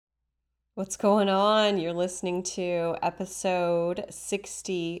What's going on? You're listening to episode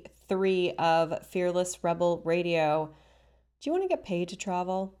 63 of Fearless Rebel Radio. Do you want to get paid to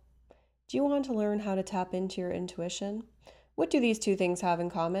travel? Do you want to learn how to tap into your intuition? What do these two things have in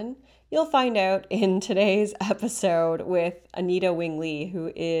common? You'll find out in today's episode with Anita Wing Lee,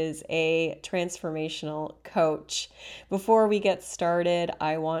 who is a transformational coach. Before we get started,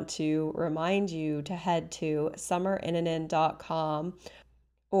 I want to remind you to head to summerinnanen.com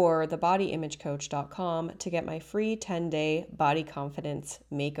or thebodyimagecoach.com to get my free 10-day body confidence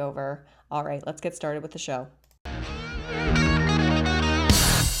makeover. All right, let's get started with the show.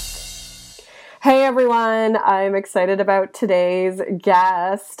 Hey everyone, I'm excited about today's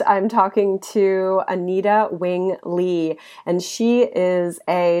guest. I'm talking to Anita Wing Lee, and she is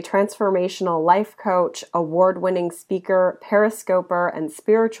a transformational life coach, award-winning speaker, periscoper, and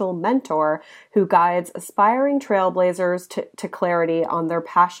spiritual mentor who guides aspiring trailblazers to clarity on their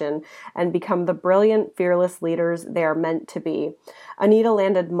passion and become the brilliant, fearless leaders they are meant to be. Anita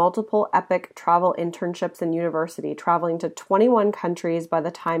landed multiple epic travel internships in university, traveling to 21 countries by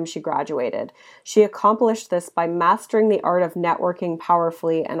the time she graduated. She accomplished this by mastering the art of networking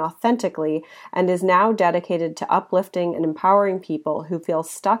powerfully and authentically, and is now dedicated to uplifting and empowering people who feel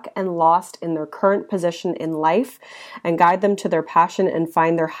stuck and lost in their current position in life and guide them to their passion and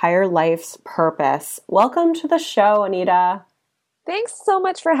find their higher life's purpose. Welcome to the show, Anita. Thanks so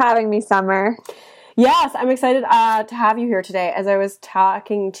much for having me, Summer. Yes, I'm excited to have you here today. As I was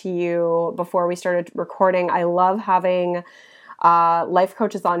talking to you before we started recording, I love having life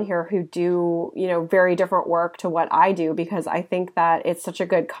coaches on here who do, very different work to what I do, because I think that it's such a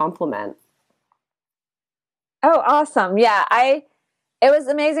good complement. Oh, awesome. Yeah, it was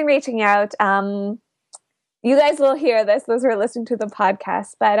amazing reaching out. You guys will hear this, those who are listening to the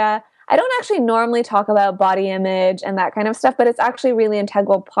podcast, but I don't actually normally talk about body image and that kind of stuff, but it's actually a really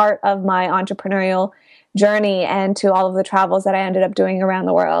integral part of my entrepreneurial journey and to all of the travels that I ended up doing around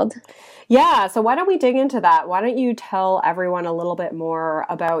the world. Yeah, so why don't we dig into that? Why don't you tell everyone a little bit more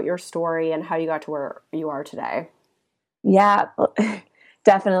about your story and how you got to where you are today? Yeah,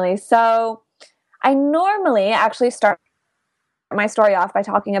 definitely. So I normally actually start my story off by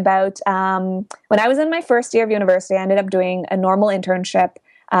talking about when I was in my first year of university, I ended up doing a normal internship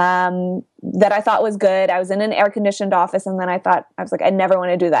that I thought was good. I was in an air-conditioned office, and then I was like, I never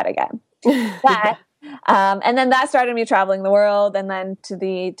want to do that again. But and then that started me traveling the world, and then to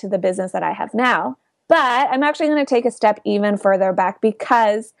the business that I have now. But I'm actually going to take a step even further back,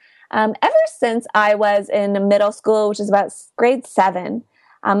 because ever since I was in middle school, which is about grade 7,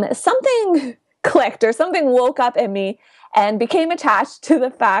 something clicked, or something woke up in me and became attached to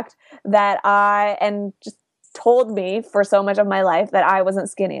the fact that and just told me for so much of my life that I wasn't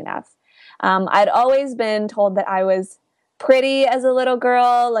skinny enough. I'd always been told that I was pretty as a little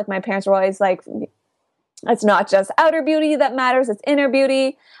girl. Like, my parents were always like, it's not just outer beauty that matters, it's inner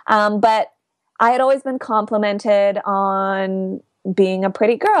beauty. But I had always been complimented on being a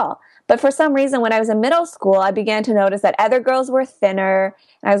pretty girl. But for some reason, when I was in middle school, I began to notice that other girls were thinner.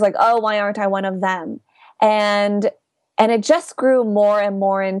 And I was like, oh, why aren't I one of them? And it just grew more and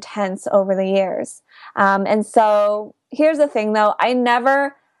more intense over the years. And so here's the thing, though. I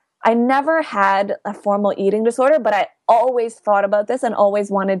never had a formal eating disorder, but I always thought about this and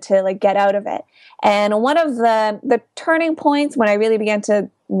always wanted to get out of it. And one of the turning points when I really began to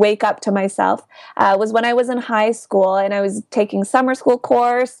wake up to myself was when I was in high school and I was taking summer school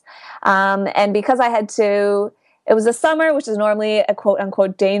course. And because it was a summer, which is normally a quote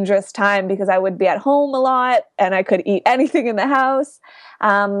unquote dangerous time because I would be at home a lot and I could eat anything in the house.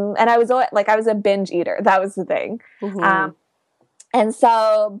 And I was a binge eater. That was the thing. Mm-hmm. And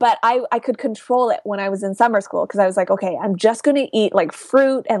so, but I could control it when I was in summer school, because I was like, okay, I'm just going to eat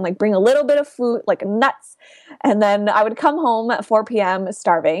fruit and bring a little bit of food, like nuts. And then I would come home at 4 p.m.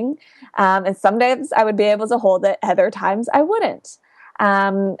 starving. And some days I would be able to hold it. Other times I wouldn't.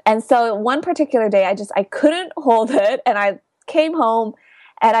 And so one particular day I couldn't hold it, and I came home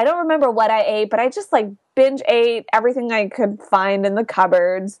and I don't remember what I ate, but I just binge ate everything I could find in the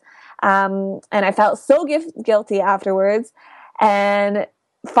cupboards. And I felt so guilty afterwards. And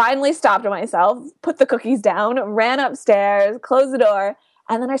finally stopped myself, put the cookies down, ran upstairs, closed the door,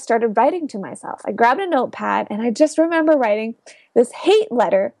 and then I started writing to myself. I grabbed a notepad, and I just remember writing this hate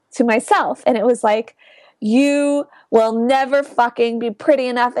letter to myself. And it was like, you will never fucking be pretty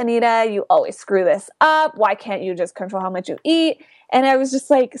enough, Anita. You always screw this up. Why can't you just control how much you eat? And I was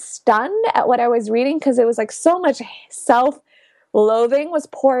just stunned at what I was reading, because it was so much self-loathing was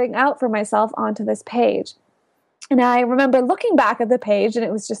pouring out for myself onto this page. And I remember looking back at the page, and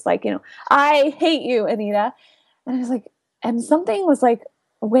it was just I hate you, Anita. And I was like, and something was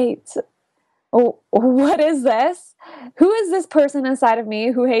wait, oh, what is this? Who is this person inside of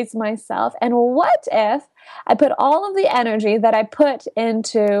me who hates myself? And what if I put all of the energy that I put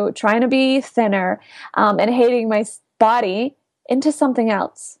into trying to be thinner and hating my body into something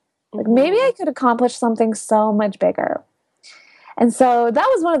else? Like maybe I could accomplish something so much bigger. And so that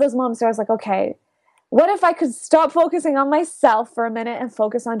was one of those moments where I was like, okay, what if I could stop focusing on myself for a minute and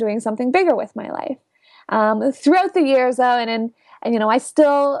focus on doing something bigger with my life? Throughout the years, though, and I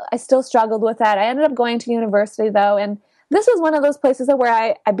still struggled with that. I ended up going to university, though, and this was one of those places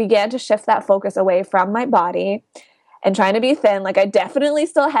where I began to shift that focus away from my body and trying to be thin. Like I definitely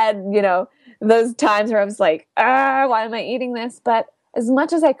still had, those times where I was like, why am I eating this? But as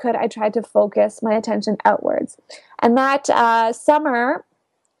much as I could, I tried to focus my attention outwards. And that summer,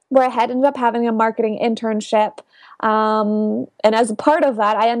 where I had ended up having a marketing internship, and as a part of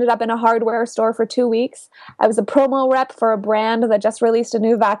that, I ended up in a hardware store for 2 weeks. I was a promo rep for a brand that just released a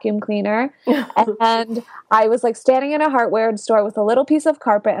new vacuum cleaner. And I was like standing in a hardware store with a little piece of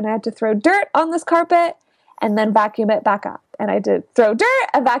carpet, and I had to throw dirt on this carpet and then vacuum it back up. And I did throw dirt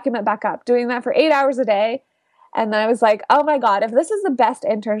and vacuum it back up, doing that for 8 hours a day. And then I was like, oh my God, if this is the best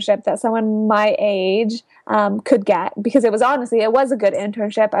internship that someone my age could get, because it was a good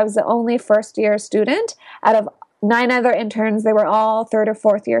internship. I was the only first year student out of 9 other interns. They were all third or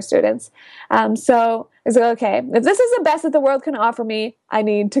fourth year students. So I was like, okay, if this is the best that the world can offer me, I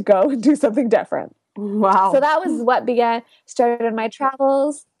need to go and do something different. Wow. So that was what started my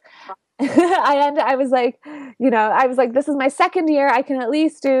travels. I was like, this is my second year. I can at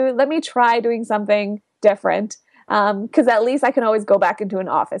least let me try doing something different. Because at least I can always go back into an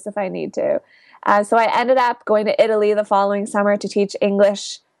office if I need to. So I ended up going to Italy the following summer to teach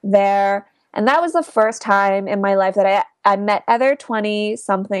English there. And that was the first time in my life that I met other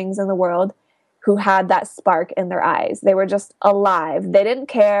 20-somethings in the world who had that spark in their eyes. They were just alive. They didn't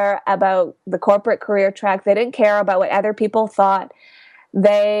care about the corporate career track. They didn't care about what other people thought.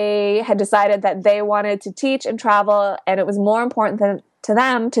 They had decided that they wanted to teach and travel, and it was more important to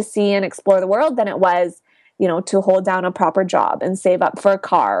them to see and explore the world than it was, to hold down a proper job and save up for a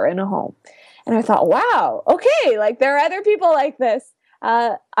car and a home. And I thought, wow, okay, like there are other people like this.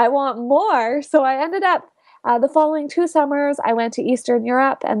 I want more. So I ended up, the following 2 summers, I went to Eastern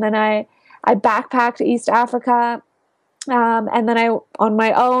Europe, and then I backpacked East Africa. And then on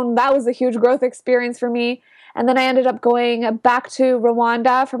my own, that was a huge growth experience for me. And then I ended up going back to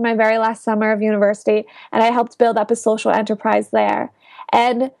Rwanda for my very last summer of university, and I helped build up a social enterprise there.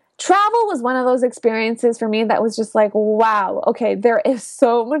 And travel was one of those experiences for me that was just like, wow, okay, there is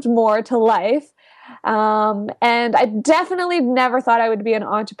so much more to life. And I definitely never thought I would be an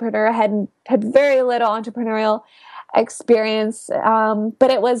entrepreneur. I had very little entrepreneurial experience.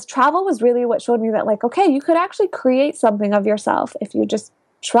 But travel was really what showed me that, like, okay, you could actually create something of yourself if you just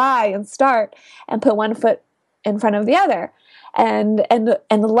try and start and put one foot in front of the other. And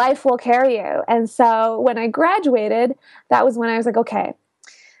life will carry you. And so when I graduated, that was when I was like, okay.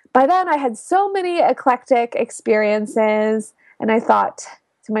 By then I had so many eclectic experiences, and I thought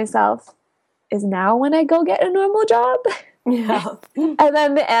to myself, is now when I go get a normal job? Yeah. And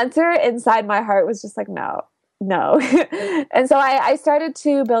then the answer inside my heart was just like, no. And so I started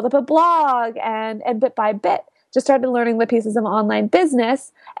to build up a blog, and bit by bit, just started learning the pieces of online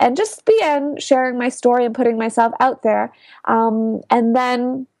business, and just began sharing my story and putting myself out there. And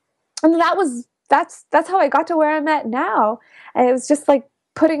that's how I got to where I'm at now. And it was just like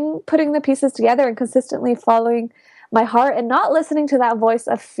putting the pieces together and consistently following my heart and not listening to that voice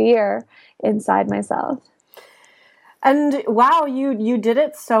of fear inside myself. And wow, you did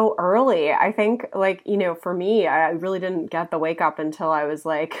it so early. I think, like, for me, I really didn't get the wake up until I was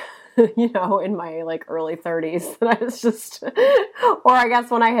like, in my like early 30s. And I was just, or I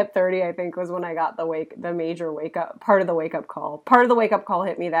guess when I hit 30, I think was when I got the major wake up, part of the wake up call. Part of the wake up call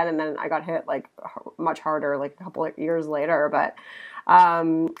hit me then, and then I got hit like much harder, like a couple of years later. But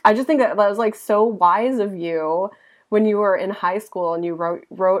I just think that was like so wise of you when you were in high school and you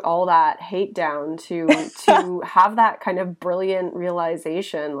wrote all that hate down to have that kind of brilliant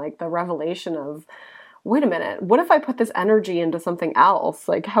realization, like the revelation of, wait a minute, what if I put this energy into something else?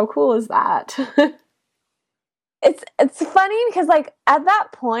 Like, how cool is that? It's funny because, like, at that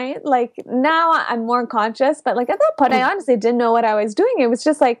point, like, now I'm more conscious, but like at that point I honestly didn't know what I was doing. It was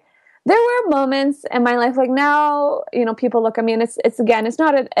just like, there were moments in my life, like now, people look at me, and it's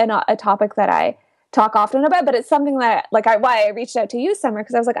not a topic that I talk often about, but it's something that, like, why I reached out to you, Summer,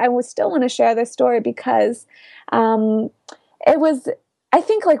 because I was like, I would still want to share this story because I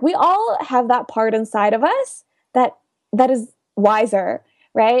think, like, we all have that part inside of us that is wiser,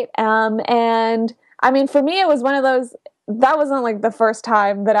 right? And I mean, for me, it was one of those that wasn't like the first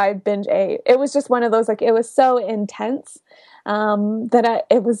time that I binge ate. It was just one of those, like, it was so intense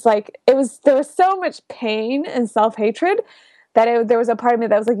it was like, there was so much pain and self-hatred that there was a part of me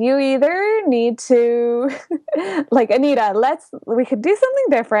that was like, you either need to, like, Anita, we could do something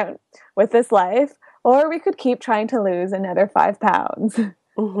different with this life, or we could keep trying to lose another 5 pounds.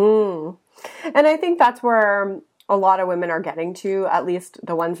 Mm-hmm. And I think that's where a lot of women are getting to, at least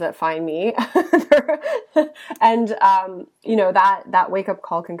the ones that find me. And, that wake up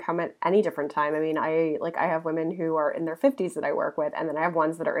call can come at any different time. I mean, I have women who are in their 50s that I work with, and then I have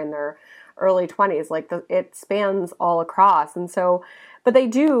ones that are in their early 20s. Like, it spans all across. And so, but they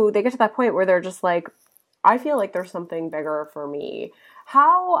get to that point where they're just like, I feel like there's something bigger for me.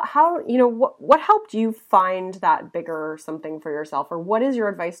 How what helped you find that bigger something for yourself? Or what is your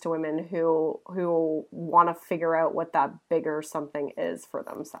advice to women who want to figure out what that bigger something is for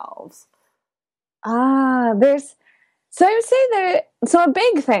themselves? I would say so a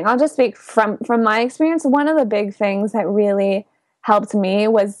big thing, I'll just speak from my experience. One of the big things that really helped me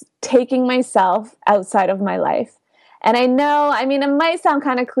was taking myself outside of my life. And I know, I mean, it might sound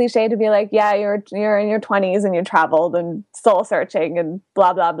kind of cliche to be like, yeah, you're in your 20s and you traveled and soul searching and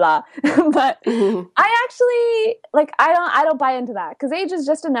blah, blah, blah. But Mm-hmm. I actually, like, I don't buy into that, because age is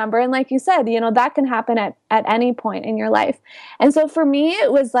just a number. And like you said, that can happen at any point in your life. And so for me,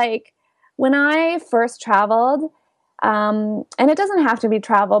 it was like, when I first traveled, and it doesn't have to be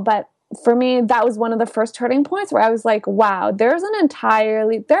travel, but for me, that was one of the first turning points where I was like, wow, there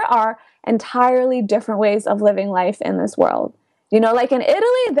are entirely different ways of living life in this world. Like in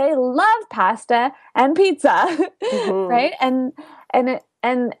Italy, they love pasta and pizza, Mm-hmm. right?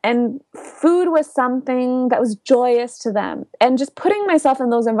 And food was something that was joyous to them. And just putting myself in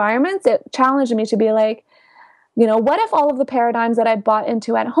those environments, it challenged me to be like, what if all of the paradigms that I bought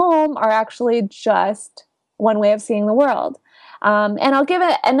into at home are actually just one way of seeing the world? And I'll give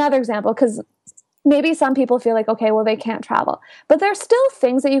it another example, because maybe some people feel like, okay, well, they can't travel. But there's still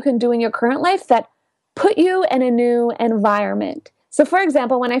things that you can do in your current life that put you in a new environment. So for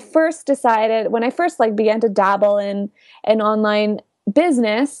example, when I first began to dabble in an online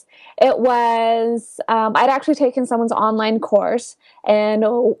business, it was, I'd actually taken someone's online course, and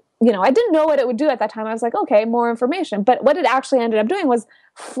I didn't know what it would do at that time. I was like, okay, more information. But what it actually ended up doing was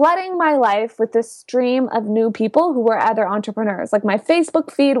flooding my life with this stream of new people who were other entrepreneurs. Like, my Facebook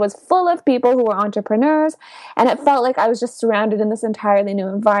feed was full of people who were entrepreneurs, and it felt like I was just surrounded in this entirely new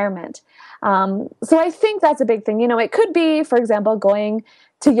environment. So I think that's a big thing. It could be, for example, going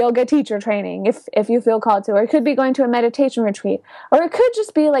to yoga teacher training if you feel called to, or it could be going to a meditation retreat, or it could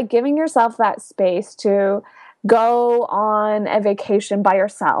just be like giving yourself that space to go on a vacation by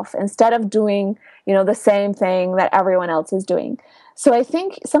yourself instead of doing, the same thing that everyone else is doing. So I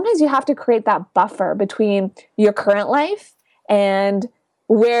think sometimes you have to create that buffer between your current life and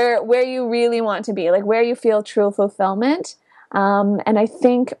where you really want to be, like where you feel true fulfillment. And I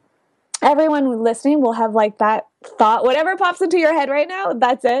think everyone listening will have like that thought, whatever pops into your head right now,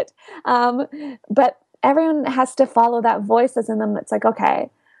 that's it. But everyone has to follow that voice that's in them. That's like, okay,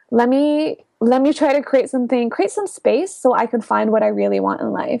 let me try to create some space so I can find what I really want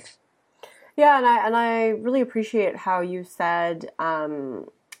in life. Yeah, and I really appreciate how you said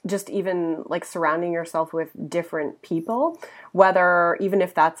just even like surrounding yourself with different people, even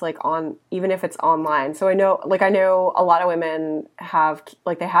if it's online. So I know a lot of women have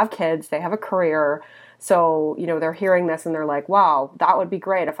kids, they have a career. So, they're hearing this and they're like, wow, that would be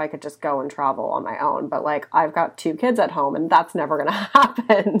great if I could just go and travel on my own. But like, I've got 2 kids at home and that's never going to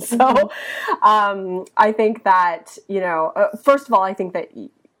happen. So, I think that, first of all, I think that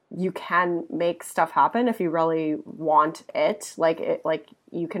you can make stuff happen if you really want it. Like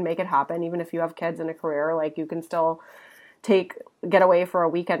you can make it happen, even if you have kids and a career, like you can still get away for a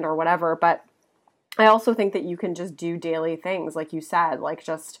weekend or whatever. But I also think that you can just do daily things. Like you said, like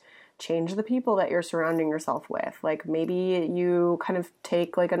just change the people that you're surrounding yourself with. Like maybe you kind of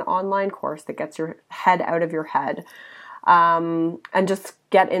take like an online course that gets your head out of your head, and just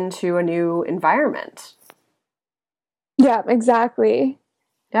get into a new environment. Yeah, exactly.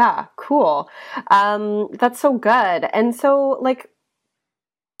 Yeah, cool. That's so good. And so like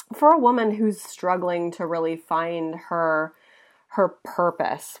for a woman who's struggling to really find her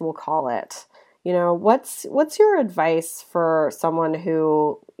purpose, we'll call it, what's your advice for someone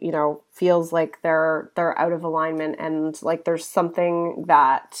who, feels like they're out of alignment and like there's something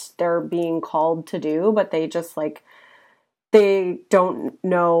that they're being called to do, but they just like, they don't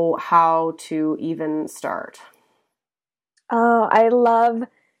know how to even start? Oh, I love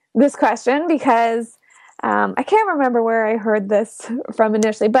this question because I can't remember where I heard this from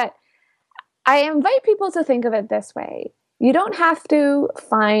initially, but I invite people to think of it this way. You don't have to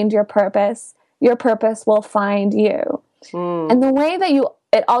find your purpose. Your purpose will find you. And the way that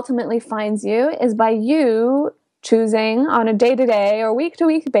it ultimately finds you is by you choosing on a day-to-day or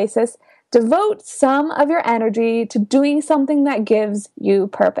week-to-week basis, devote some of your energy to doing something that gives you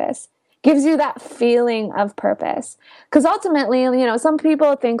purpose, gives you that feeling of purpose. Because ultimately, some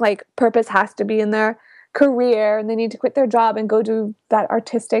people think like purpose has to be in their career and they need to quit their job and go do that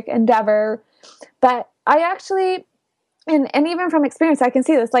artistic endeavor. But I actually, and even from experience, I can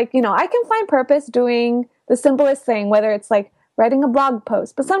see this, I can find purpose doing the simplest thing, whether it's like writing a blog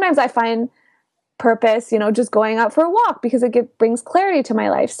post, but sometimes I find purpose, just going out for a walk because it brings clarity to my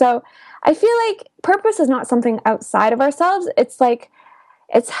life. So I feel like purpose is not something outside of ourselves.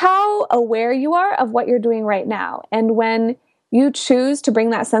 It's how aware you are of what you're doing right now. And when you choose to bring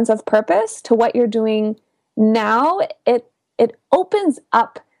that sense of purpose to what you're doing now, it opens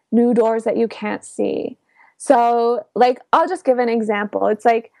up new doors that you can't see. So I'll just give an example. It's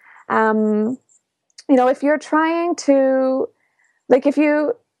like, if you're trying to, if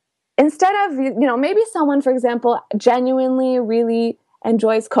you, instead of, maybe someone, for example, genuinely really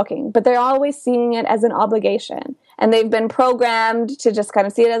enjoys cooking, but they're always seeing it as an obligation. And they've been programmed to just kind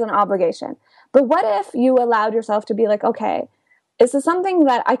of see it as an obligation. But what if you allowed yourself to be like, okay, is this something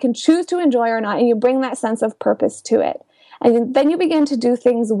that I can choose to enjoy or not? And you bring that sense of purpose to it. And then you begin to do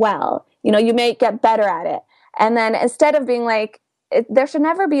things well. You may get better at it. And then instead of being like, there should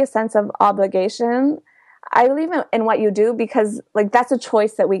never be a sense of obligation. I believe in what you do because that's a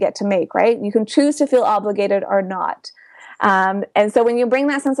choice that we get to make, right? You can choose to feel obligated or not. And so when you bring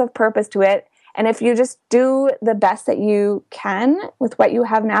that sense of purpose to it, and if you just do the best that you can with what you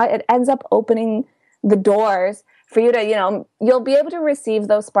have now, it ends up opening the doors for you to, you'll be able to receive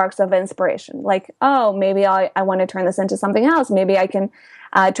those sparks of inspiration. Like, oh, maybe I want to turn this into something else. Maybe I can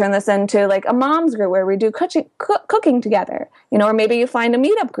turn this into like a mom's group where we do cooking together, or maybe you find a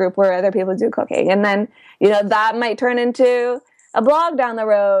meetup group where other people do cooking. And then, that might turn into a blog down the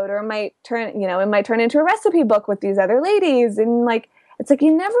road, or it might turn into a recipe book with these other ladies. And it's like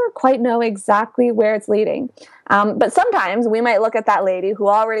you never quite know exactly where it's leading. But sometimes we might look at that lady who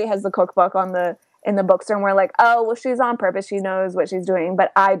already has the cookbook in the bookstore and we're like, oh, well, she's on purpose. She knows what she's doing,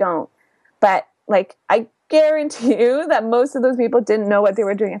 but I don't. But I guarantee you that most of those people didn't know what they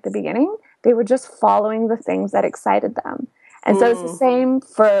were doing at the beginning. They were just following the things that excited them. And so it's the same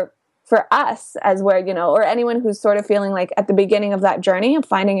for us as where, or anyone who's sort of feeling like at the beginning of that journey of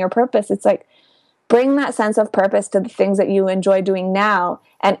finding your purpose. It's like, bring that sense of purpose to the things that you enjoy doing now.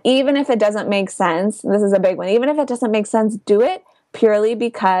 And even if it doesn't make sense, this is a big one, even if it doesn't make sense, do it purely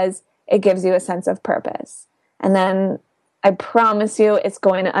because it gives you a sense of purpose. And then I promise you it's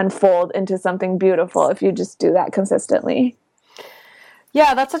going to unfold into something beautiful if you just do that consistently.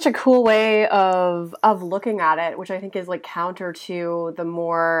 Yeah, that's such a cool way of looking at it, which I think is counter to the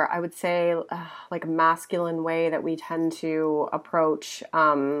more, I would say, masculine way that we tend to approach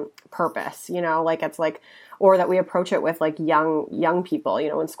purpose. It's or that we approach it with young people.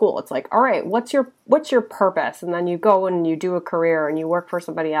 In school, it's like, all right, what's your purpose? And then you go and you do a career and you work for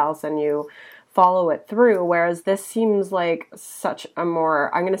somebody else and you follow it through. Whereas this seems like such a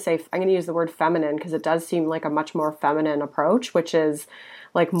more, I'm going to use the word feminine because it does seem like a much more feminine approach, which is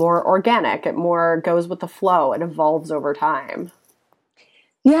more organic. It more goes with the flow. It evolves over time.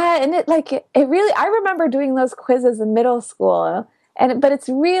 Yeah. And it really, I remember doing those quizzes in middle school but it's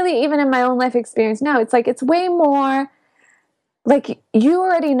really, even in my own life experience now, it's it's way more you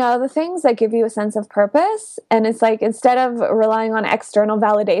already know the things that give you a sense of purpose. And it's instead of relying on external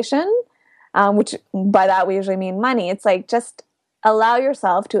validation, which by that we usually mean money, it's just allow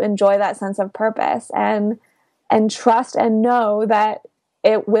yourself to enjoy that sense of purpose and trust and know that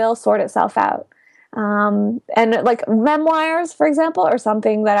it will sort itself out. And memoirs, for example, are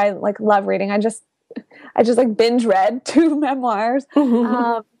something that I love reading. I just binge read 2 memoirs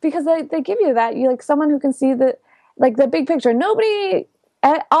because they give you that, you someone who can see the big picture.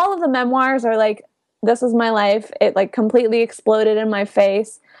 All of the memoirs are this is my life. It completely exploded in my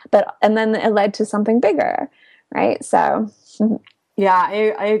face, and then it led to something bigger, right? So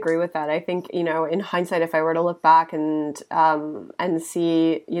yeah, I agree with that. I think, in hindsight, if I were to look back and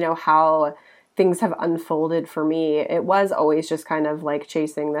see, how things have unfolded for me, it was always just kind of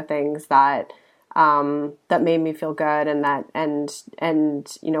chasing the things that made me feel good, and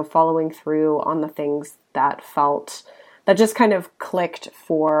following through on the things that just kind of clicked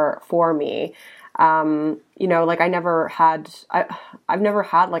for me. I've never had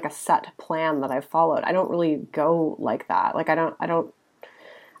a set plan that I've followed. I don't really go like that. I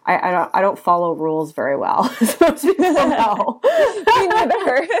don't follow rules very well, as most people know. Me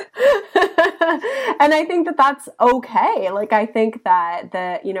neither. And I think that that's okay. Like, I think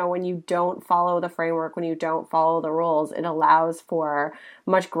that, you know, when you don't follow the framework, when you don't follow the rules, it allows for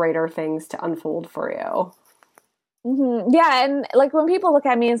much greater things to unfold for you. Mm-hmm. Yeah, and like when people look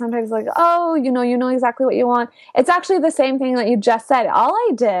at me and sometimes like, oh, you know exactly what you want. It's actually the same thing that you just said. All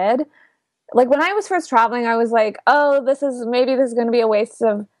I did, like when I was first traveling, I was like, oh, maybe this is going to be a waste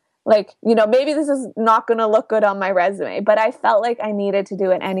of, like, you know, maybe this is not going to look good on my resume, but I felt like I needed to do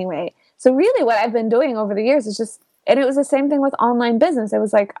it anyway. So really what I've been doing over the years is just, and it was the same thing with online business. It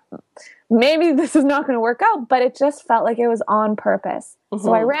was like, maybe this is not going to work out, but it just felt like it was on purpose. Mm-hmm.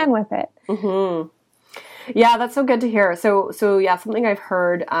 So I ran with it. Mm-hmm. Yeah, that's so good to hear. So yeah, something I've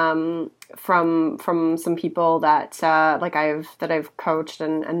heard from some people that I've coached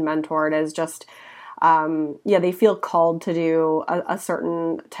and mentored is just they feel called to do a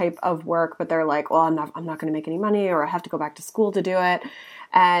certain type of work, but they're like, well, I'm not going to make any money, or I have to go back to school to do it.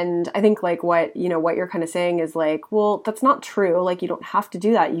 And I think like what you're kind of saying is like, well, that's not true. Like, you don't have to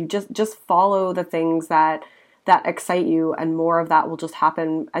do that. You just follow the things that excite you, and more of that will just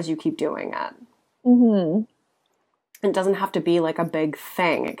happen as you keep doing it. Mm-hmm. It doesn't have to be like a big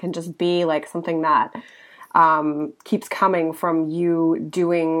thing. It can just be like something that keeps coming from you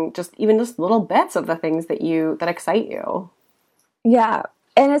doing just little bits of the things that excite you. Yeah.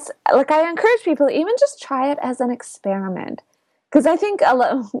 And it's like, I encourage people to even just try it as an experiment. Because I think a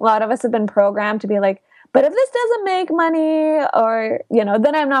lot of us have been programmed to be like, but if this doesn't make money, or, you know,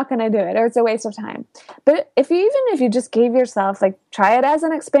 then I'm not going to do it, or it's a waste of time. But if you just gave yourself, like, try it as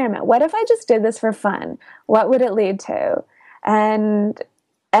an experiment. What if I just did this for fun? What would it lead to? And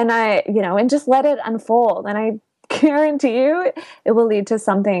I, you know, and just let it unfold. And I guarantee you it will lead to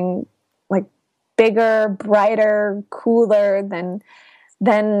something like bigger, brighter, cooler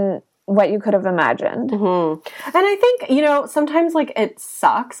than what you could have imagined. Mm-hmm. And I think, you know, sometimes like it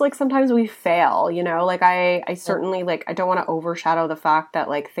sucks. Like sometimes we fail, you know, like I certainly like, I don't want to overshadow the fact that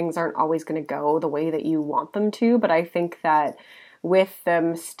like things aren't always going to go the way that you want them to. But I think that with the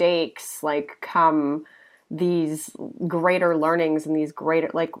mistakes, like come these greater learnings and these greater,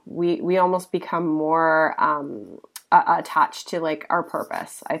 like we almost become more, attached to like our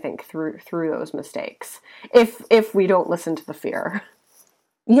purpose, I think through those mistakes, if we don't listen to the fear.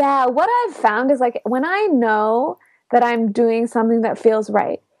 Yeah, what I've found is like when I know that I'm doing something that feels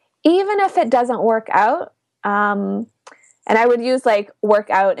right, even if it doesn't work out, and I would use like work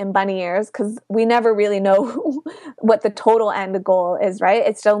out in bunny ears because we never really know what the total end goal is, right?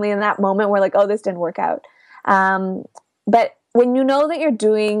 It's only in that moment where like, oh, this didn't work out. But when you know that you're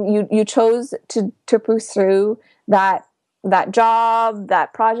doing, you chose to pursue that job,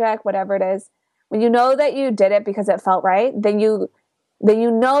 that project, whatever it is, when you know that you did it because it felt right, then you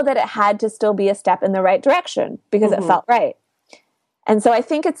know that it had to still be a step in the right direction because it felt right. And so I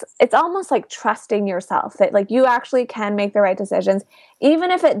think it's almost like trusting yourself that like you actually can make the right decisions,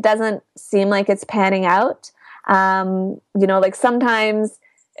 even if it doesn't seem like it's panning out. You know, like sometimes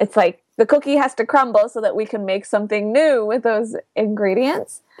it's like the cookie has to crumble so that we can make something new with those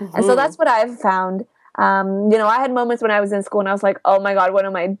ingredients. Mm-hmm. And so that's what I've found. You know, I had moments when I was in school and I was like, oh my God, what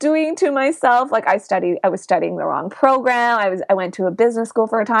am I doing to myself? Like I was studying the wrong program. I went to a business school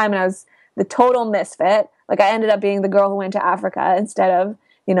for a time and I was the total misfit. Like I ended up being the girl who went to Africa instead of,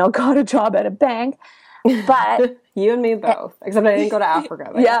 you know, got a job at a bank. But you and me both, except I didn't go to Africa.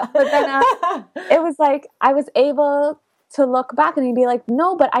 But yeah. But then it was like, I was able to look back and be like,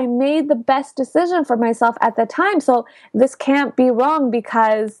 no, but I made the best decision for myself at the time. So this can't be wrong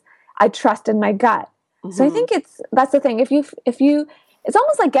because I trusted my gut. Mm-hmm. So I think that's the thing. If you, it's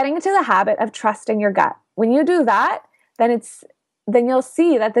almost like getting into the habit of trusting your gut. When you do that, then you'll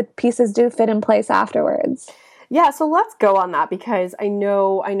see that the pieces do fit in place afterwards. Yeah, so let's go on that because I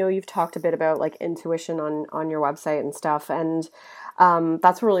know you've talked a bit about like intuition on your website and stuff, and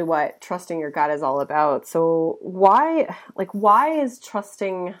that's really what trusting your gut is all about. So why is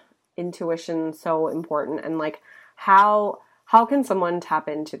trusting intuition so important, and like how can someone tap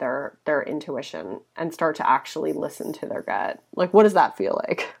into their intuition and start to actually listen to their gut? Like, what does that feel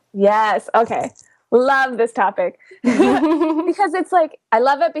like? Yes. Okay. Love this topic because it's like, I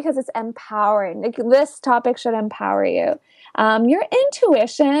love it because it's empowering. Like, this topic should empower you. Your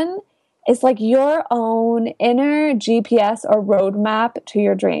intuition is like your own inner GPS or roadmap to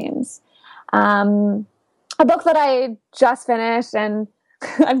your dreams. A book that I just finished, and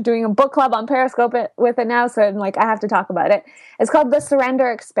I'm doing a book club on Periscope with it now, so like I have to talk about it. It's called The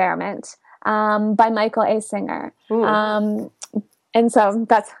Surrender Experiment by Michael A. Singer. And so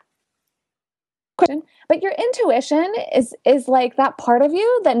that's but your intuition is like that part of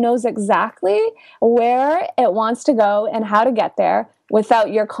you that knows exactly where it wants to go and how to get there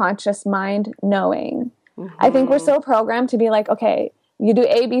without your conscious mind knowing. Mm-hmm. I think we're so programmed to be like, okay, you do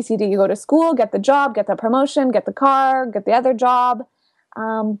A, B, C, D, you go to school, get the job, get the promotion, get the car, get the other job.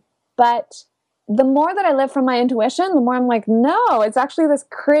 But the more that I live from my intuition, the more I'm like, no, it's actually this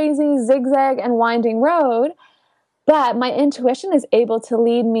crazy zigzag and winding road. But my intuition is able to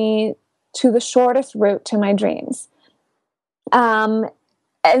lead me to the shortest route to my dreams.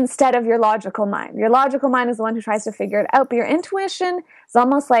 Instead of your logical mind. Your logical mind is the one who tries to figure it out. But your intuition is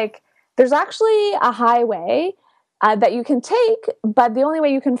almost like there's actually a highway that you can take, but the only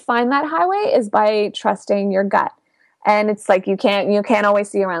way you can find that highway is by trusting your gut. And it's like you can't always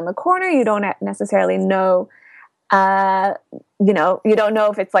see around the corner. You don't necessarily know, you don't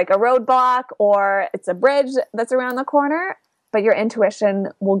know if it's like a roadblock or it's a bridge that's around the corner, but your intuition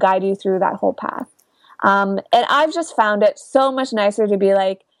will guide you through that whole path. And I've just found it so much nicer to be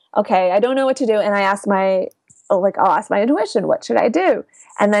like, okay, I don't know what to do. And I'll ask my intuition, what should I do?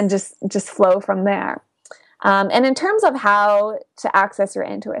 And then just flow from there. And in terms of how to access your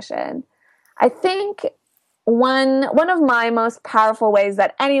intuition, I think one of my most powerful ways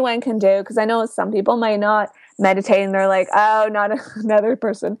that anyone can do, because I know some people might not meditate and they're like, oh, not another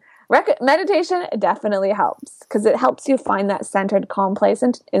person. Meditation definitely helps because it helps you find that centered, calm place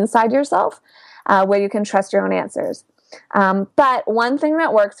inside yourself where you can trust your own answers. But one thing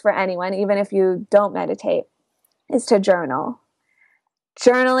that works for anyone, even if you don't meditate, is to journal.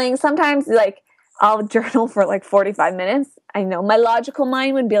 Journaling, sometimes I'll journal for 45 minutes. I know my logical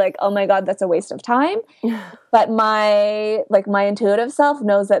mind would be like, oh my God, that's a waste of time. But my intuitive self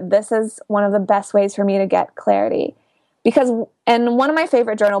knows that this is one of the best ways for me to get clarity. And one of my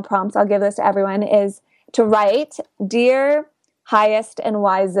favorite journal prompts, I'll give this to everyone, is to write, "Dear highest and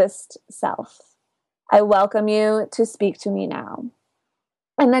wisest self, I welcome you to speak to me now."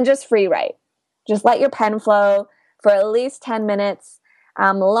 And then just free write. Just let your pen flow for at least 10 minutes.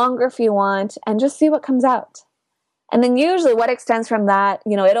 Longer if you want, and just see what comes out. And then usually what extends from that,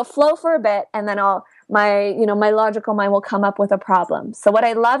 it'll flow for a bit, and then my logical mind will come up with a problem. So what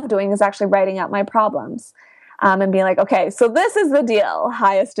I love doing is actually writing out my problems, and being like, okay, so this is the deal,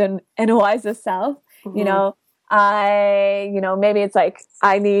 highest and wisest self. Mm-hmm. Maybe it's like,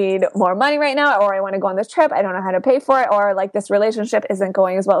 I need more money right now, or I want to go on this trip. I don't know how to pay for it, or this relationship isn't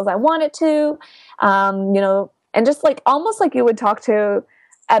going as well as I want it to, and just almost like you would talk to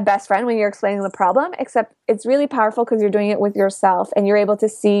a best friend when you're explaining the problem, except it's really powerful because you're doing it with yourself and you're able to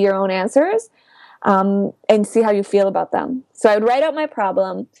see your own answers and see how you feel about them. So I would write out my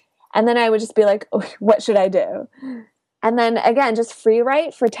problem and then I would just be like, oh, what should I do? And then again, just free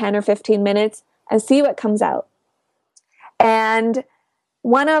write for 10 or 15 minutes and see what comes out. And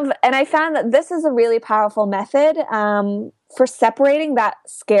I found that this is a really powerful method for separating that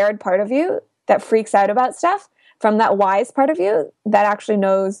scared part of you that freaks out about stuff from that wise part of you that actually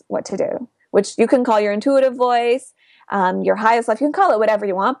knows what to do, which you can call your intuitive voice, your highest self, you can call it whatever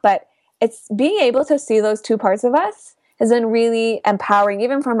you want, but it's being able to see those two parts of us has been really empowering,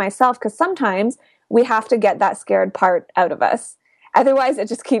 even for myself, because sometimes we have to get that scared part out of us. Otherwise, it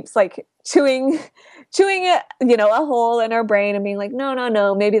just keeps chewing it, a hole in our brain and being like,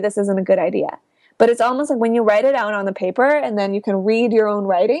 no, maybe this isn't a good idea. But it's almost like when you write it out on the paper and then you can read your own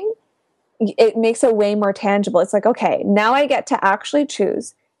writing, it makes it way more tangible. It's like, okay, now I get to actually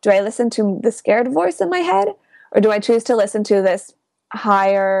choose. Do I listen to the scared voice in my head, or do I choose to listen to this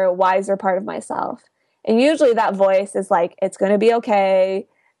higher, wiser part of myself? And usually that voice is like, it's going to be okay.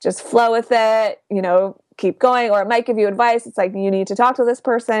 Just flow with it, keep going. Or it might give you advice. It's like, you need to talk to this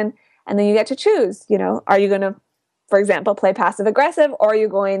person. And then you get to choose, are you going to, for example, play passive aggressive, or are you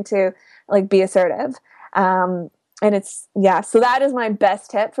going to be assertive? And so that is my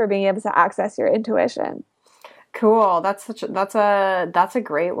best tip for being able to access your intuition. Cool. That's a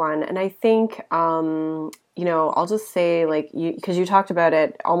great one. And I think, I'll just say because you talked about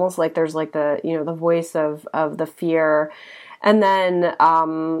it almost like there's the voice of the fear. And then,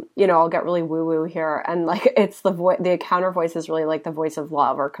 I'll get really woo woo here. And it's the counter voice is really the voice of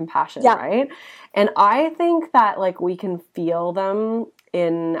love or compassion. Yeah. Right. And I think that we can feel them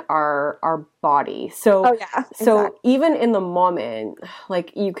in our body. So, oh, yeah, exactly. So even in the moment,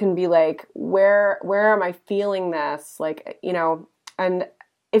 you can be where am I feeling this? And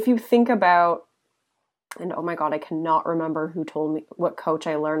if you think about, and oh my God, I cannot remember who told me, what coach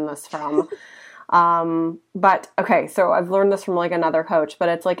I learned this from. But okay, so I've learned this from another coach, but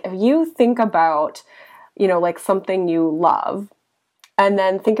it's if you think about, something you love, and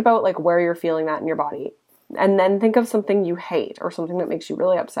then think about where you're feeling that in your body. And then think of something you hate or something that makes you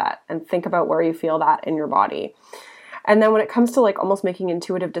really upset, and think about where you feel that in your body. And then when it comes to like almost making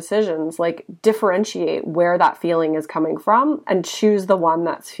intuitive decisions, like differentiate where that feeling is coming from and choose the one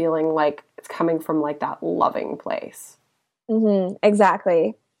that's feeling like it's coming from like that loving place.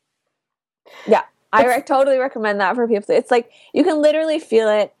 Exactly. Yeah. I totally recommend that for people. It's like, you can literally feel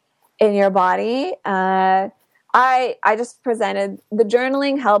it in your body. I just presented the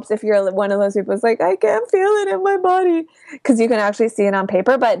journaling helps if you're one of those people who's like, I can't feel it in my body, because you can actually see it on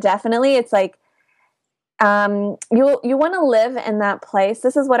paper. But definitely it's like, you want to live in that place.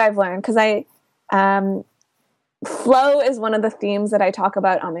 This is what I've learned, because flow is one of the themes that I talk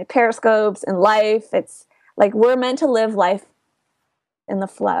about on my Periscopes in life. It's like, we're meant to live life in the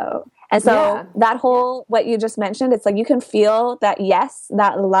flow. And so that whole, what you just mentioned, it's like, you can feel that, yes,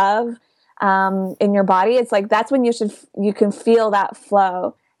 that love, in your body. It's like, that's when you can feel that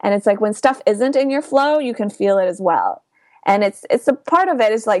flow. And it's like, when stuff isn't in your flow, you can feel it as well. And it's a part of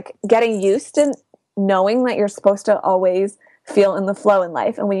it is like getting used to knowing that you're supposed to always feel in the flow in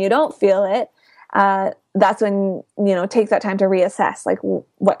life. And when you don't feel it, that's when, take that time to reassess, like,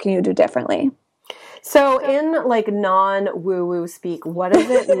 what can you do differently? So in like non-woo-woo speak, what does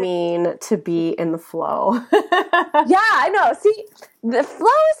it mean to be in the flow? Yeah, I know. See, the flow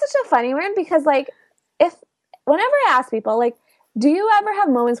is such a funny word, because like, whenever I ask people, like, do you ever have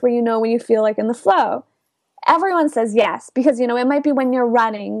moments where when you feel like in the flow? Everyone says yes, because, it might be when you're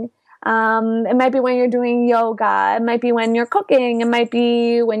running. It might be when you're doing yoga. It might be when you're cooking. It might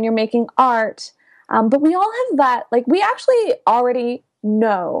be when you're making art. But we all have that, like, we actually already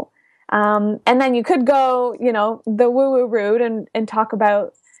know. And then you could go, the woo-woo route and talk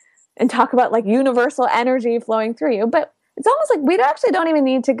about like universal energy flowing through you. But it's almost like we actually don't even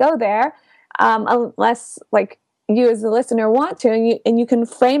need to go there, unless like you as the listener want to, and you can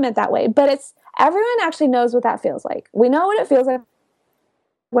frame it that way. But everyone actually knows what that feels like. We know what it feels like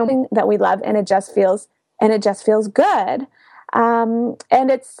when that we love, and it just feels good. And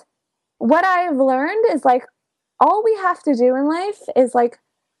it's what I've learned is like, all we have to do in life is like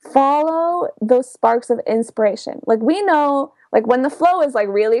follow those sparks of inspiration. Like, we know, like, when the flow is like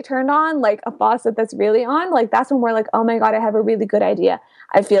really turned on, like a faucet that's really on, like, that's when we're like, oh my God, I have a really good idea.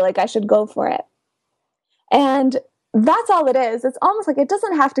 I feel like I should go for it. And that's all it is. It's almost like it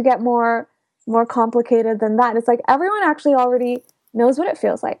doesn't have to get more complicated than that. It's like everyone actually already knows what it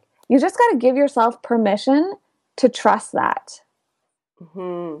feels like. You just got to give yourself permission to trust that.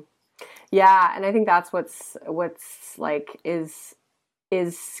 Mm-hmm. Yeah, and I think that's what's like is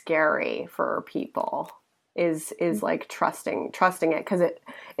scary for people is like trusting it, because it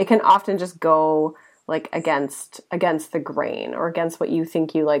can often just go like against the grain, or against what you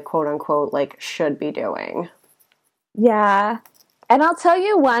think you like, quote unquote, like should be doing. Yeah. And I'll tell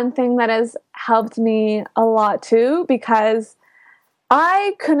you one thing that has helped me a lot too, because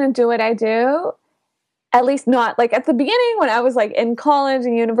I couldn't do what I do, at least not like at the beginning when I was like in college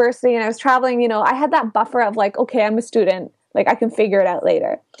and university and I was traveling, I had that buffer of like, okay, I'm a student, like I can figure it out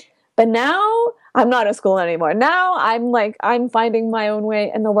later. But now I'm not in school anymore. Now I'm finding my own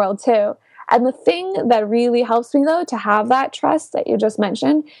way in the world too. And the thing that really helps me though to have that trust that you just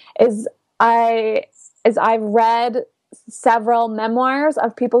mentioned is I've read several memoirs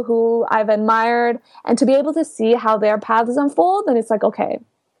of people who I've admired, and to be able to see how their paths unfold, and it's like, okay,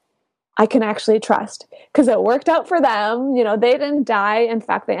 I can actually trust, because it worked out for them. They didn't die. In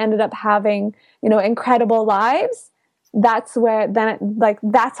fact, they ended up having, incredible lives. That's where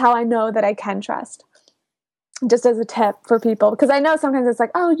that's how I know that I can trust. Just as a tip for people, because I know sometimes it's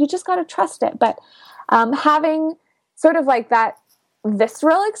like, oh, you just got to trust it. But having sort of like that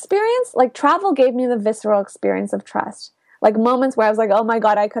visceral experience, like travel gave me the visceral experience of trust. Like moments where I was like, oh my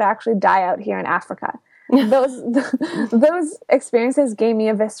God, I could actually die out here in Africa. Those experiences gave me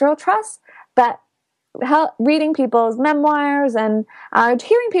a visceral trust. But reading people's memoirs and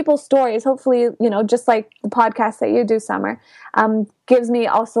hearing people's stories, hopefully, just like the podcast that you do, Summer, gives me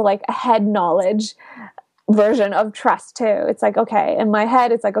also like a head knowledge version of trust too. It's like, okay, in my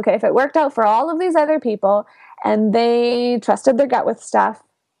head, it's like, okay, if it worked out for all of these other people and they trusted their gut with stuff,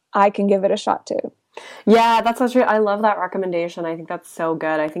 I can give it a shot too. Yeah, that's so true. I love that recommendation. I think that's so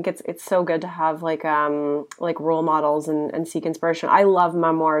good. I think it's so good to have like role models and seek inspiration. I love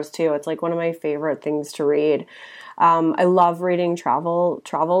memoirs too. It's like one of my favorite things to read. I love reading travel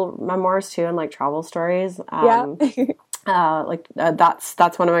memoirs too, and like travel stories. That's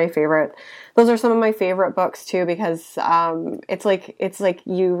one of my favorite. Those are some of my favorite books too, because it's like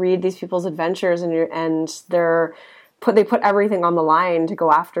you read these people's adventures, and they put everything on the line to go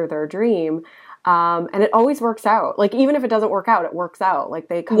after their dream. And it always works out. Like, even if it doesn't work out, it works out. Like,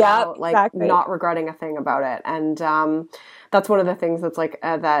 they come out like exactly. not regretting a thing about it. And that's one of the things that's like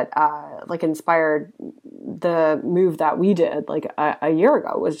like inspired the move that we did like a year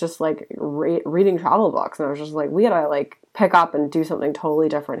ago, was just like reading travel books. And I was just like, we gotta like pick up and do something totally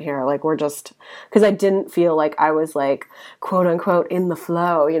different here. Like, we're just, because I didn't feel like I was like quote unquote in the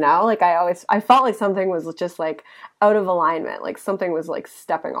flow, you know? Like, I felt like something was just like out of alignment, like something was like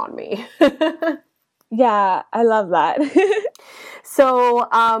stepping on me. Yeah, I love that. So,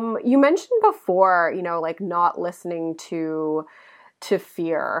 you mentioned before, you know, like not listening to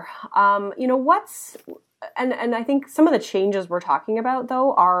fear. You know, and I think some of the changes we're talking about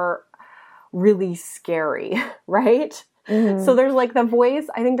though are really scary, right? Mm-hmm. So there's like the voice,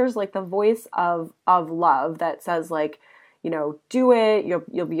 I think there's like the voice of love that says like, you know, do it,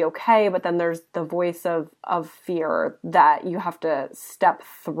 you'll be okay. But then there's the voice of fear that you have to step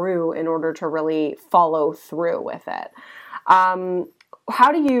through in order to really follow through with it.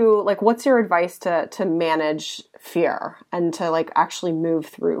 How do you, like, what's your advice to manage fear and to like actually move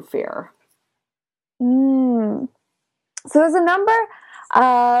through fear? So there's a number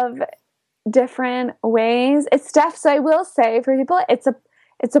of different ways. So I will say for people, it's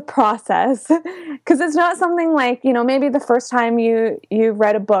a process, because it's not something like, you know, maybe the first time you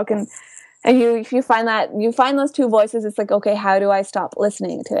read a book and if you find those two voices, it's like, okay, how do I stop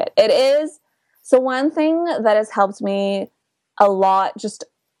listening to it? It is. So one thing that has helped me a lot just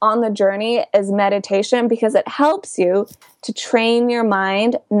on the journey is meditation, because it helps you to train your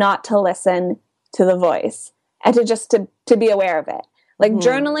mind not to listen to the voice and to be aware of it. Like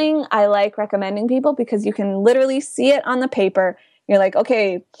journaling, I like recommending people because you can literally see it on the paper. You're like,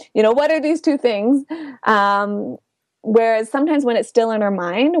 okay, you know, what are these two things? Whereas sometimes when it's still in our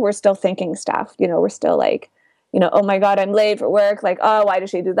mind, we're still thinking stuff. You know, we're still like, you know, oh my God, I'm late for work. Like, oh, why did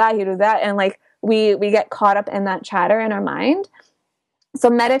she do that? He do that. And like, we get caught up in that chatter in our mind.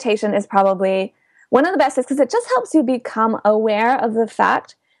 So meditation is probably one of the best, because it just helps you become aware of the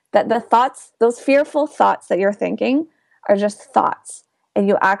fact that the thoughts, those fearful thoughts that you're thinking, are just thoughts. And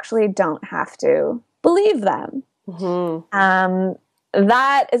you actually don't have to believe them. Mm-hmm.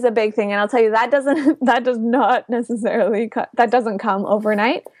 That is a big thing. And I'll tell you, that doesn't come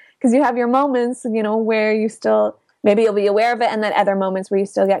overnight, because you have your moments, you know, where you still, maybe you'll be aware of it, and then other moments where you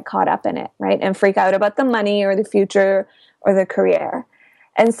still get caught up in it, right? And freak out about the money or the future or the career.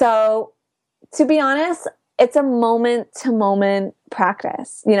 And so, to be honest, it's a moment to moment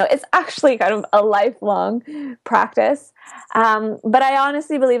practice. You know, it's actually kind of a lifelong practice. But I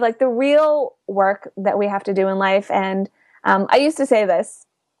honestly believe like the real work that we have to do in life, and I used to say this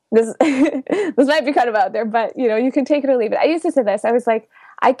this might be kind of out there, but you know, you can take it or leave it. I used to say this. I was like,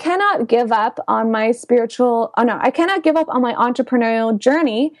 I cannot give up on my I cannot give up on my entrepreneurial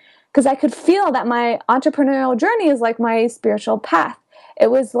journey, because I could feel that my entrepreneurial journey is like my spiritual path. It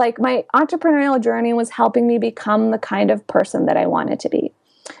was like my entrepreneurial journey was helping me become the kind of person that I wanted to be.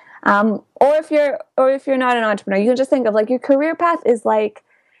 Or if you're not an entrepreneur, you can just think of like your career path is like,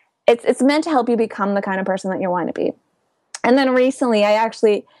 it's meant to help you become the kind of person that you want to be. And then recently I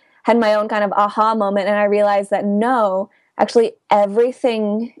actually had my own kind of aha moment, and I realized that no, actually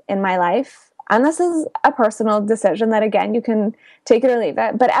everything in my life, and this is a personal decision that again, you can take it or leave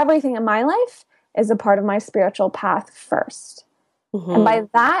it, but everything in my life is a part of my spiritual path first. Mm-hmm. And by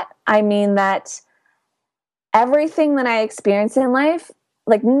that, I mean that everything that I experience in life,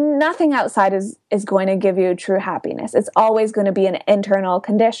 like nothing outside is going to give you true happiness. It's always going to be an internal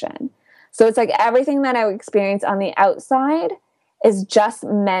condition. So it's like everything that I experience on the outside is just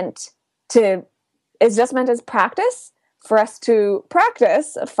meant as practice for us to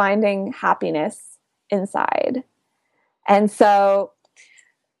practice finding happiness inside. And so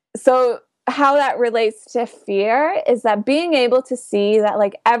how that relates to fear is that being able to see that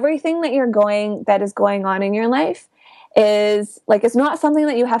like everything that is going on in your life is like, it's not something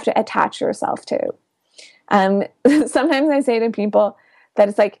that you have to attach yourself to. Sometimes I say to people that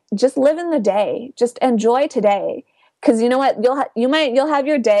it's like, just live in the day, just enjoy today. Cause you know what, you'll have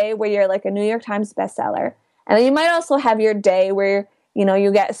your day where you're like a New York Times bestseller. And then you might also have your day where, you know,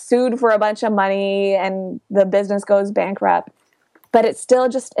 you get sued for a bunch of money and the business goes bankrupt. But it's still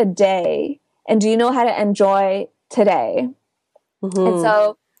just a day. And do you know how to enjoy today? Mm-hmm. And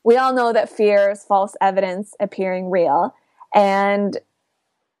so we all know that fear is false evidence appearing real. And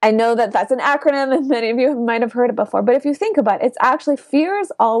I know that that's an acronym and many of you might have heard it before. But if you think about it, it's actually fear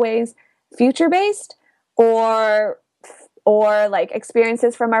is always future-based or like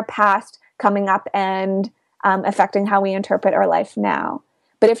experiences from our past coming up and affecting how we interpret our life now.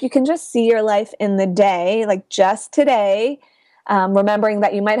 But if you can just see your life in the day, like just today, remembering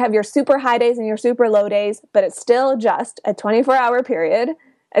that you might have your super high days and your super low days, but it's still just a 24-hour period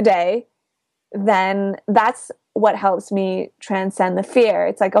a day, then that's what helps me transcend the fear.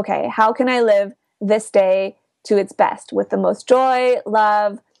 It's like, okay, how can I live this day to its best with the most joy,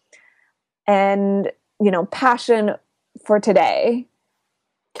 love, and, passion for today?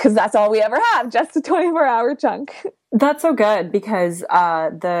 Because that's all we ever have, just a 24-hour chunk. That's so good, because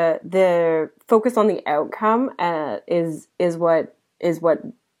the focus on the outcome is what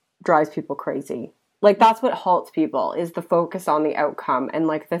drives people crazy. Like, that's what halts people, is the focus on the outcome and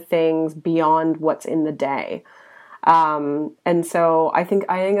like the things beyond what's in the day. And so I think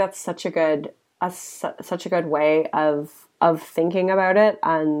that's such a good way of thinking about it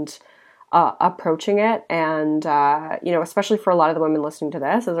and approaching it. And especially for a lot of the women listening to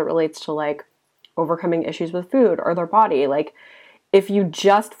this, as it relates to like overcoming issues with food or their body, like if you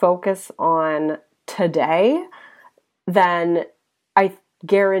just focus on today, then I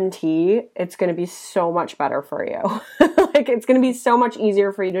guarantee it's going to be so much better for you. Like, it's going to be so much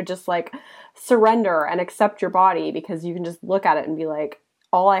easier for you to just like surrender and accept your body, because you can just look at it and be like,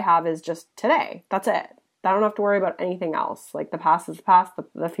 all I have is just today. That's it. I don't have to worry about anything else. Like, the past is the past,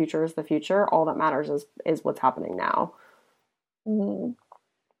 the future is the future. All that matters is what's happening now. Mm-hmm.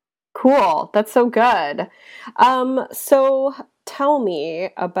 Cool. That's so good. So tell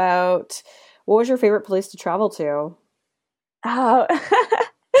me about, what was your favorite place to travel to? Oh,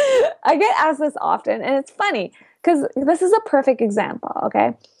 I get asked this often, and it's funny because this is a perfect example,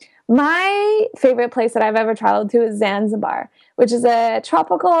 okay? My favorite place that I've ever traveled to is Zanzibar, which is a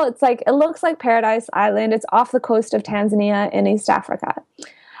tropical, it looks like Paradise Island. It's off the coast of Tanzania in East Africa.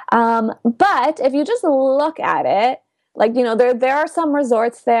 But if you just look at it, there are some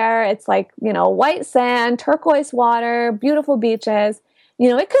resorts there. It's white sand, turquoise water, beautiful beaches.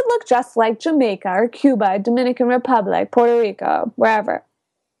 It could look just like Jamaica or Cuba, Dominican Republic, Puerto Rico, wherever.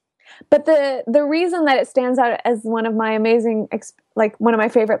 But the reason that it stands out as one of my one of my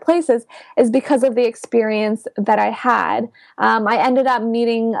favorite places is because of the experience that I had. I ended up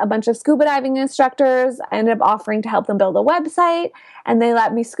meeting a bunch of scuba diving instructors. I ended up offering to help them build a website, and they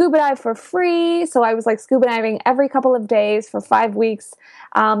let me scuba dive for free. So I was scuba diving every couple of days for 5 weeks,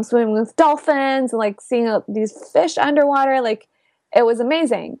 swimming with dolphins and seeing these fish underwater. It was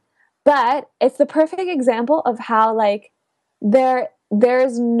amazing. But it's the perfect example of how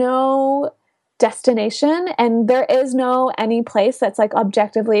there's no destination and there is no any place that's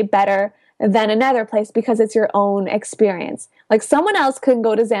objectively better than another place, because it's your own experience. Someone else can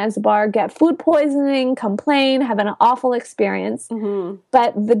go to Zanzibar, get food poisoning, complain, have an awful experience. Mm-hmm.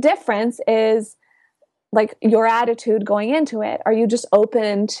 But the difference is your attitude going into it. Are you just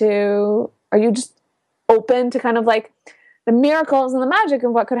open to kind of the miracles and the magic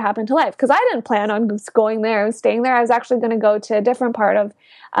of what could happen to life? Because I didn't plan on going there and staying there. I was actually going to go to a different part of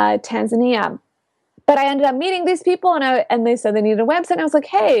Tanzania. But I ended up meeting these people, and they said they needed a website. And I was like,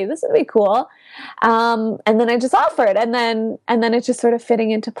 hey, this would be cool. And then I just offered, and then it's just sort of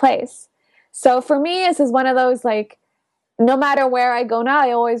fitting into place. So for me, this is one of those, no matter where I go now,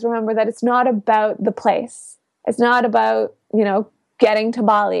 I always remember that it's not about the place. It's not about, getting to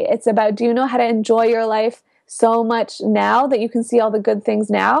Bali. It's about, do you know how to enjoy your life so much now that you can see all the good things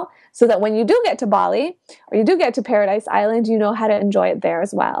now, so that when you do get to Bali or you do get to Paradise Island, you know how to enjoy it there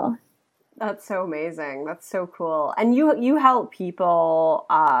as well. That's so amazing. That's so cool. And you help people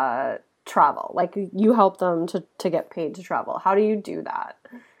travel. You help them to get paid to travel. How do you do that?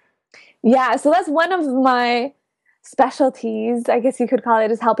 Yeah, so that's one of my specialties, I guess you could call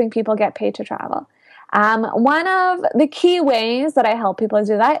it, is helping people get paid to travel. One of the key ways that I help people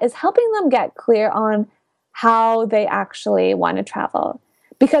do that is helping them get clear on how they actually want to travel.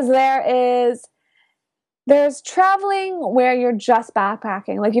 Because there's traveling where you're just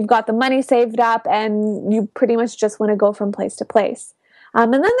backpacking. You've got the money saved up and you pretty much just want to go from place to place.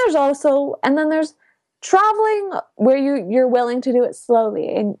 And then there's traveling where you're willing to do it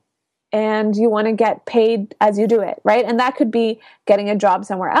slowly and you want to get paid as you do it, right? And that could be getting a job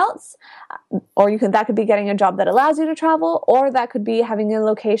somewhere else, or that could be getting a job that allows you to travel, or that could be having a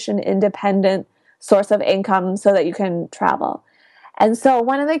location independent source of income so that you can travel. And so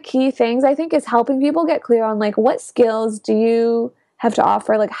one of the key things I think is helping people get clear on what skills do you have to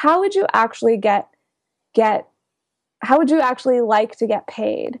offer? How would you actually how would you actually like to get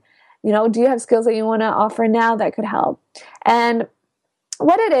paid? Do you have skills that you want to offer now that could help? And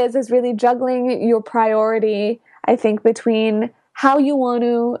what it is really juggling your priority, I think, between how you want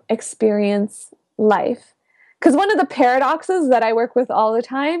to experience life. Because one of the paradoxes that I work with all the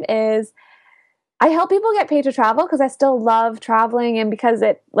time is I help people get paid to travel because I still love traveling, and because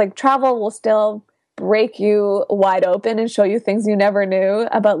travel will still break you wide open and show you things you never knew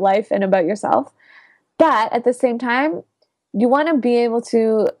about life and about yourself. But at the same time, you want to be able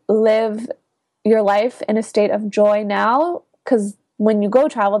to live your life in a state of joy now, because when you go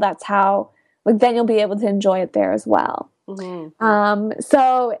travel, that's how, like, then you'll be able to enjoy it there as well.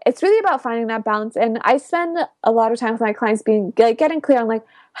 So it's really about finding that balance. And I spend a lot of time with my clients being like, getting clear on like,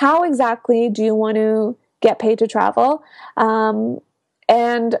 how exactly do you want to get paid to travel?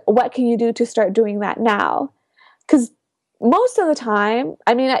 And what can you do to start doing that now? Because most of the time,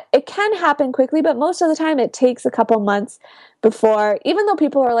 I mean, it can happen quickly, but most of the time it takes a couple months before, even though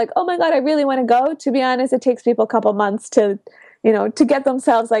people are like, oh my God, I really want to go. To be honest, it takes people a couple months to, you know, to get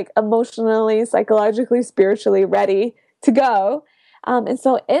themselves like emotionally, psychologically, spiritually ready to go. And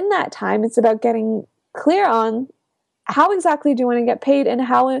so in that time, it's about getting clear on how exactly do you want to get paid and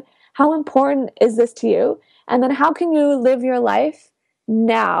how important is this to you? And then how can you live your life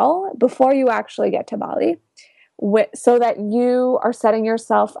now before you actually get to Bali, so that you are setting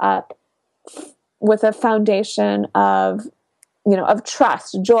yourself up with a foundation of, you know, of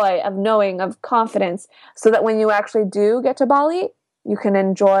trust, joy, of knowing, of confidence, so that when you actually do get to Bali, you can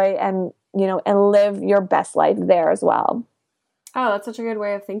enjoy and, you know, and live your best life there as well. Oh, that's such a good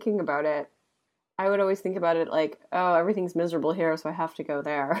way of thinking about it. I would always think about it like, oh, everything's miserable here, so I have to go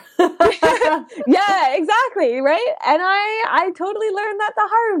there. Yeah, exactly. Right. And I totally learned that the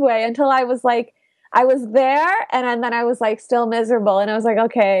hard way until I was like, I was there and then I was like still miserable. And I was like,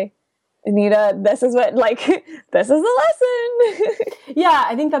 okay, Anita, this is what, like, this is the lesson. Yeah,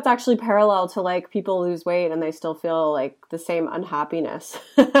 I think that's actually parallel to like people lose weight and they still feel like the same unhappiness.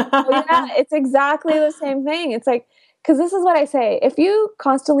 Oh, yeah, it's exactly the same thing. It's like, because this is what I say. If you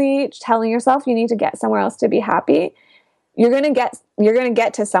constantly telling yourself you need to get somewhere else to be happy, you're gonna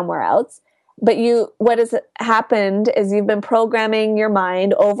get to somewhere else. But what has happened is you've been programming your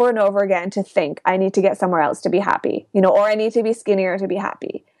mind over and over again to think, I need to get somewhere else to be happy, you know, or I need to be skinnier to be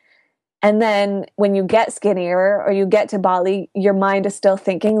happy. And then when you get skinnier or you get to Bali, your mind is still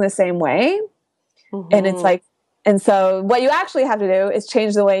thinking the same way. Mm-hmm. And it's like, and so what you actually have to do is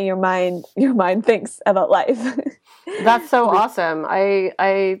change the way your mind thinks about life. That's so awesome.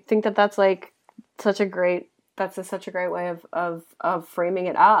 I think that's like such a great way of framing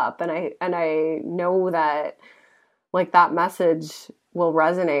it up. And I know that like that message will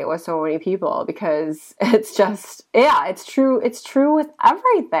resonate with so many people because it's just, yeah, it's true with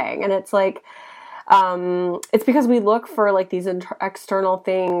everything. And it's like, it's because we look for like these external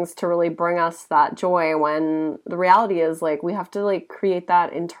things to really bring us that joy, when the reality is like we have to like create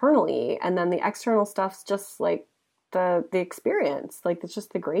that internally, and then the external stuff's just like the experience, like it's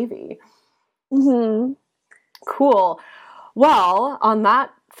just the gravy. Mm-hmm. Cool. Well, on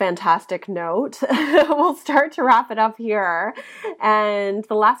that fantastic note, we'll start to wrap it up here. And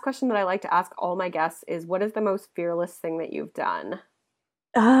the last question that I like to ask all my guests is, what is the most fearless thing that you've done?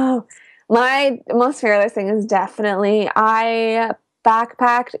 Oh, my most fearless thing is definitely I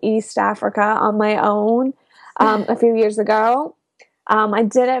backpacked East Africa on my own a few years ago. I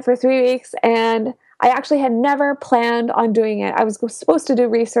did it for 3 weeks, and I actually had never planned on doing it. I was supposed to do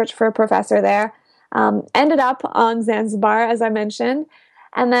research for a professor there. Ended up on Zanzibar, as I mentioned.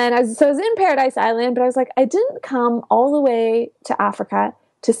 And then I was in Paradise Island, but I was like, I didn't come all the way to Africa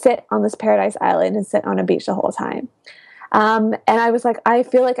to sit on this Paradise Island and sit on a beach the whole time. And I was like, I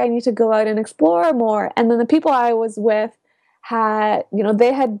feel like I need to go out and explore more. And then the people I was with had, you know,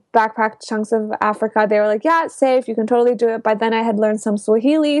 they had backpacked chunks of Africa. They were like, yeah, it's safe. You can totally do it. By then I had learned some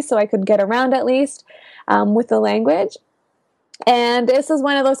Swahili, so I could get around at least with the language. And this is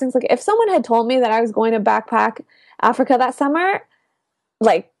one of those things, like if someone had told me that I was going to backpack Africa that summer,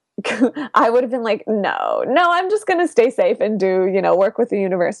 like I would have been like, no, I'm just going to stay safe and do, you know, work with the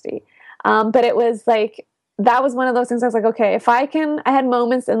university. But it was like, that was one of those things I was like, okay, I had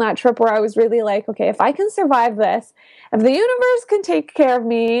moments in that trip where I was really like, okay, if I can survive this, if the universe can take care of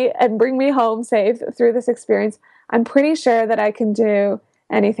me and bring me home safe through this experience, I'm pretty sure that I can do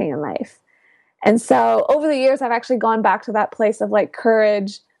anything in life. And so over the years, I've actually gone back to that place of like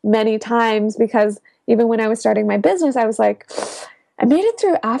courage many times, because even when I was starting my business, I was like, I made it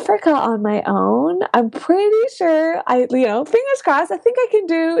through Africa on my own. I'm pretty sure fingers crossed, I think I can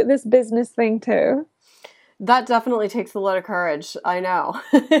do this business thing too. That definitely takes a lot of courage. I know.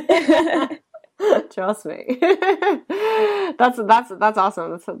 Trust me. That's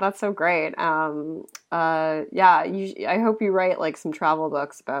awesome. That's so great. Yeah. I hope you write like some travel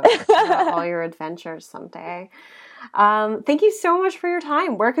books about all your adventures someday. Thank you so much for your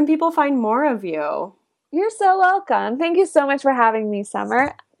time. Where can people find more of you? You're so welcome. Thank you so much for having me,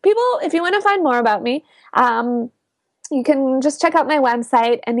 Summer. People, if you want to find more about me, you can just check out my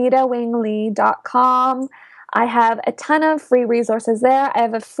website, anitawinglee.com. I have a ton of free resources there. I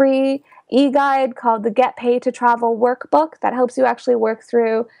have a free e-guide called the Get Paid to Travel Workbook that helps you actually work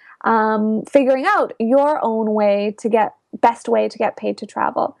through figuring out your own best way to get paid to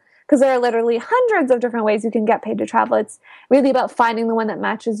travel. Because there are literally hundreds of different ways you can get paid to travel. It's really about finding the one that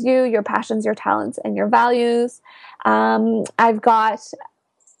matches you, your passions, your talents, and your values. I've got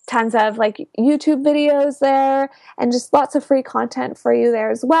tons of like YouTube videos there and just lots of free content for you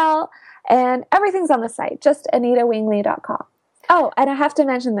there as well. And everything's on the site, just anitawinglee.com. Oh, and I have to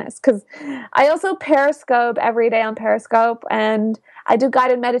mention this because I also Periscope every day on Periscope, and I do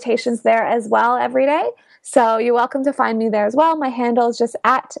guided meditations there as well every day. So you're welcome to find me there as well. My handle is just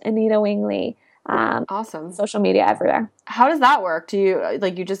at Anita Wingley. Awesome. Social media everywhere. How does that work? Do you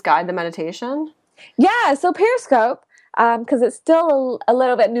you just guide the meditation? Yeah. So Periscope, because it's still a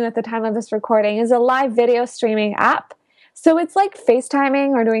little bit new at the time of this recording, is a live video streaming app. So it's like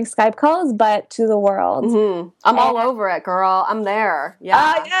FaceTiming or doing Skype calls, but to the world. Mm-hmm. I'm all over it, girl. I'm there.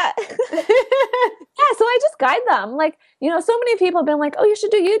 Yeah. Yeah. Yeah, so I just guide them. Like, so many people have been like, oh, you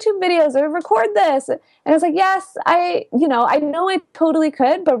should do YouTube videos or record this. And I was like, yes, I know I totally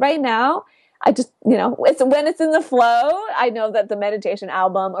could. But right now, I just, it's when it's in the flow, I know that the meditation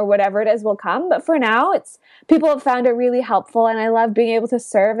album or whatever it is will come. But for now, people have found it really helpful. And I love being able to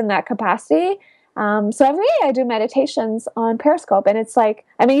serve in that capacity. So every day I do meditations on Periscope, and it's like,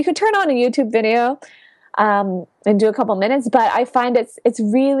 you could turn on a YouTube video and do a couple minutes, but I find it's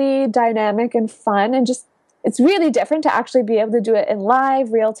really dynamic and fun, and just it's really different to actually be able to do it in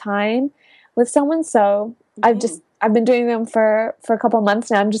live, real time with someone. So I've been doing them for a couple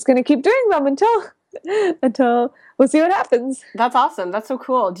months now. I'm just going to keep doing them until we'll see what happens. That's awesome. That's so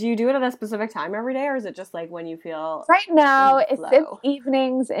cool. Do you do it at a specific time every day, or is it just like when you feel? Right now, it's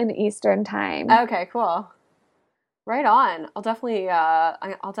evenings in Eastern time. Okay, cool. Right on. I'll definitely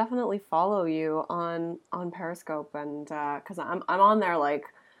follow you on Periscope, and because I'm on there like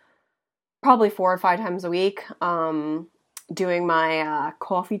probably 4 or 5 times a week, doing my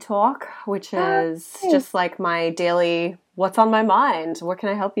coffee talk, which is just like my daily what's on my mind. What can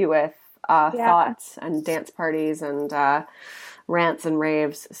I help you with? Thoughts and dance parties and rants and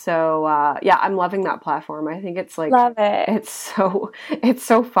raves. So I'm loving that platform. I think it's like love it. It's so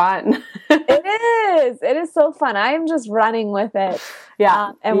fun. It is so fun. I am just running with it.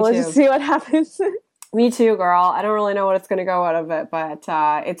 Yeah, and we'll just see what happens. Me too, girl. I don't really know what it's going to go out of it, but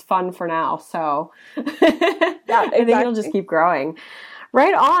it's fun for now. So I think it'll just keep growing.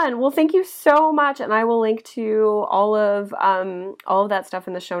 Right on. Well, thank you so much. And I will link to all of that stuff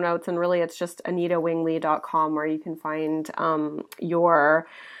in the show notes. And really, it's just anitawinglee.com where you can find your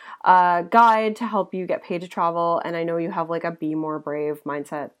guide to help you get paid to travel. And I know you have like a Be More Brave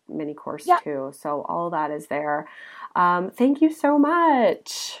mindset mini course too. So all of that is there. Thank you so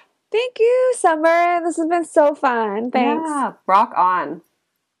much. Thank you, Summer. This has been so fun. Thanks. Yeah, rock on.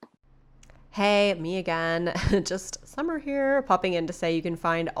 Hey, me again. Just Summer here, popping in to say you can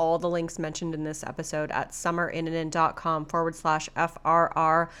find all the links mentioned in this episode at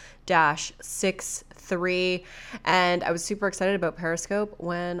summerinanen.com/FRR-63. And I was super excited about Periscope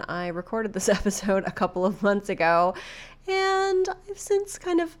when I recorded this episode a couple of months ago. And I've since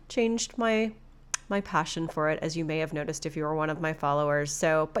kind of changed my passion for it, as you may have noticed if you were one of my followers.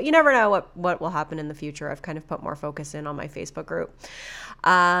 So, but you never know what will happen in the future. I've kind of put more focus in on my Facebook group.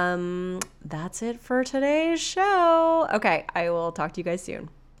 That's it for today's show. Okay, I will talk to you guys soon.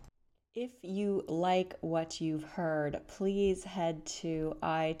 If you like what you've heard, please head to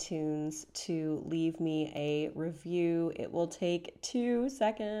iTunes to leave me a review. It will take 2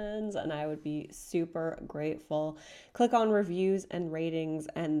 seconds and I would be super grateful. Click on reviews and ratings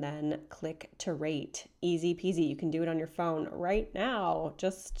and then click to rate. Easy peasy. You can do it on your phone right now,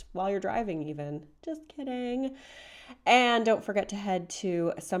 just while you're driving even. Just kidding. And don't forget to head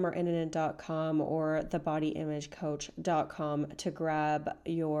to summerinanen.com or thebodyimagecoach.com to grab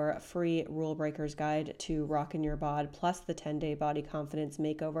your free Rule Breakers Guide to Rockin' Your Bod, plus the 10-day body confidence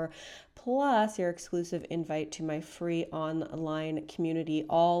makeover, plus your exclusive invite to my free online community,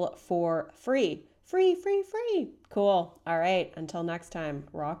 all for free. Free. Cool. All right. Until next time,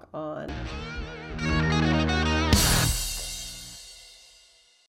 rock on.